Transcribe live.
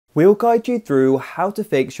We'll guide you through how to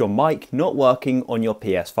fix your mic not working on your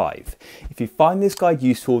PS5. If you find this guide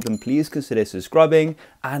useful, then please consider subscribing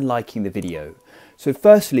and liking the video. So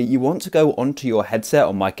firstly, you want to go onto your headset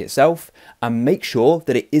or mic itself and make sure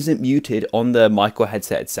that it isn't muted on the mic or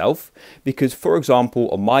headset itself. Because for example,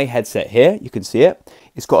 on my headset here, you can see it,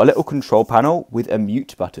 it's got a little control panel with a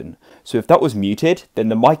mute button. So if that was muted, then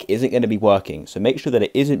the mic isn't going to be working. So make sure that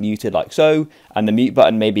it isn't muted like so, and the mute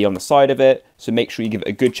button may be on the side of it. So make sure you give it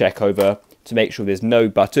a good check over to make sure there's no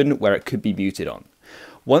button where it could be muted on.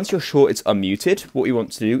 Once you're sure it's unmuted, what we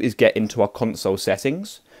want to do is get into our console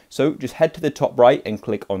settings. So just head to the top right and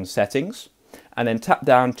click on settings, and then tap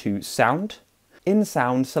down to sound. In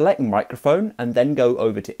sound, select microphone and then go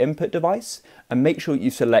over to input device and make sure you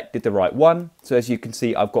selected the right one. So as you can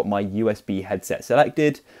see, I've got my USB headset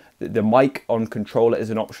selected. The mic on controller is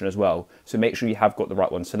an option as well. So make sure you have got the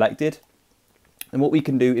right one selected. And what we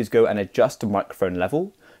can do is go and adjust the microphone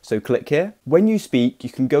level. So click here. When you speak, you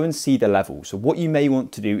can go and see the level. So what you may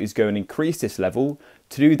want to do is go and increase this level.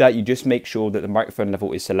 To do that, you just make sure that the microphone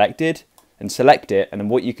level is selected and select it. And then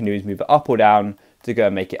what you can do is move it up or down to go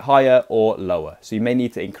and make it higher or lower. So you may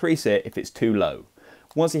need to increase it if it's too low.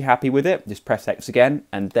 Once you're happy with it, just press X again,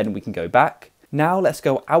 and then we can go back. Now let's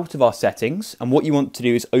go out of our settings, and what you want to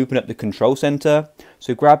do is open up the control center.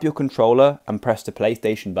 So grab your controller and press the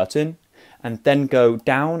PlayStation button, and then go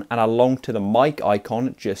down and along to the mic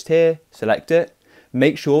icon just here, select it.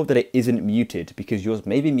 Make sure that it isn't muted because yours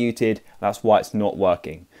may be muted, that's why it's not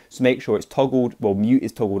working. So make sure it's toggled, well, mute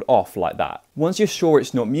is toggled off like that. Once you're sure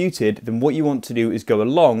it's not muted, then what you want to do is go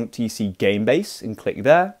along till you see Game Base and click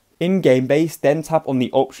there. In Game Base, then tap on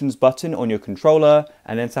the options button on your controller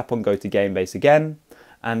and then tap on go to Game Base again.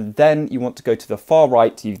 And then you want to go to the far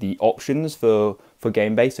right to the options for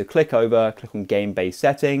Game Base. So click over, click on Game Base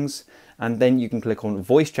settings, and then you can click on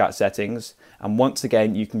voice chat settings. And once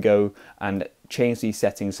again, you can go and change these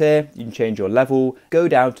settings here. You can change your level, go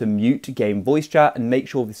down to mute game voice chat and make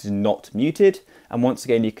sure this is not muted. And once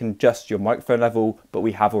again, you can adjust your microphone level, but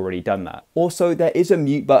we have already done that. Also, there is a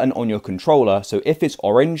mute button on your controller. So if it's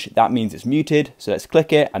orange, that means it's muted. So let's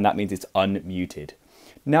click it and that means it's unmuted.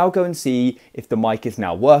 Now go and see if the mic is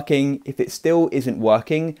now working. If it still isn't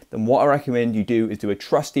working, then what I recommend you do is do a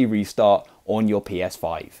trusty restart on your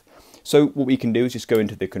PS5. So what we can do is just go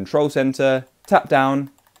into the control center, tap down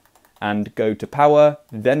and go to power,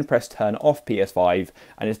 then press turn off PS5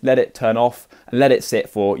 and just let it turn off and let it sit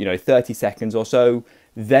for 30 seconds or so.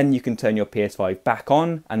 Then you can turn your PS5 back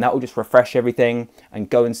on and that will just refresh everything and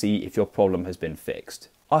go and see if your problem has been fixed.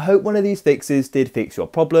 I hope one of these fixes did fix your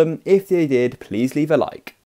problem. If they did, please leave a like.